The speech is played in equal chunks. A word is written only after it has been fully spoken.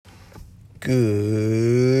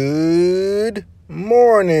Good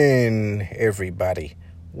morning, everybody.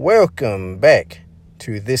 Welcome back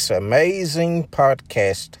to this amazing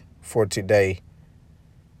podcast for today.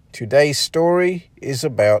 Today's story is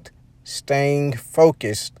about staying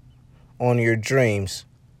focused on your dreams.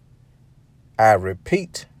 I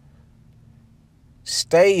repeat,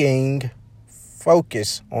 staying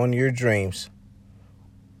focused on your dreams.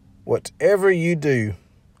 Whatever you do,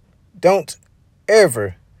 don't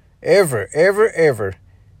ever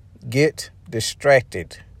get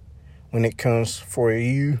distracted when it comes for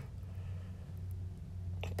you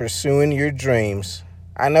pursuing your dreams.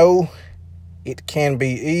 I know it can be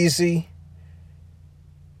easy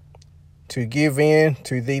to give in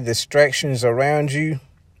to the distractions around you,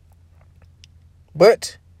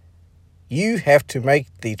 but you have to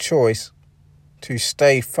make the choice to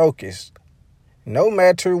stay focused no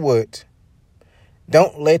matter what.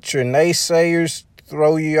 Don't let your naysayers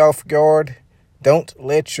throw you off guard. Don't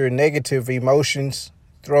let your negative emotions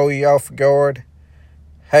throw you off guard.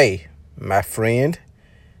 Hey, my friend,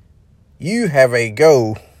 you have a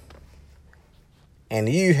goal and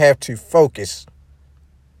you have to focus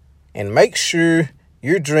and make sure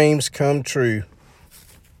your dreams come true.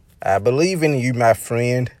 I believe in you, my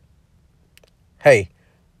friend. Hey,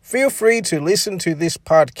 feel free to listen to this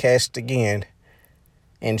podcast again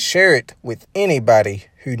and share it with anybody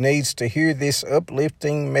who needs to hear this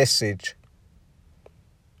uplifting message.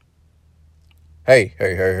 Hey.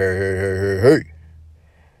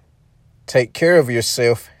 Take care of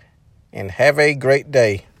yourself and have a great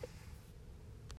day.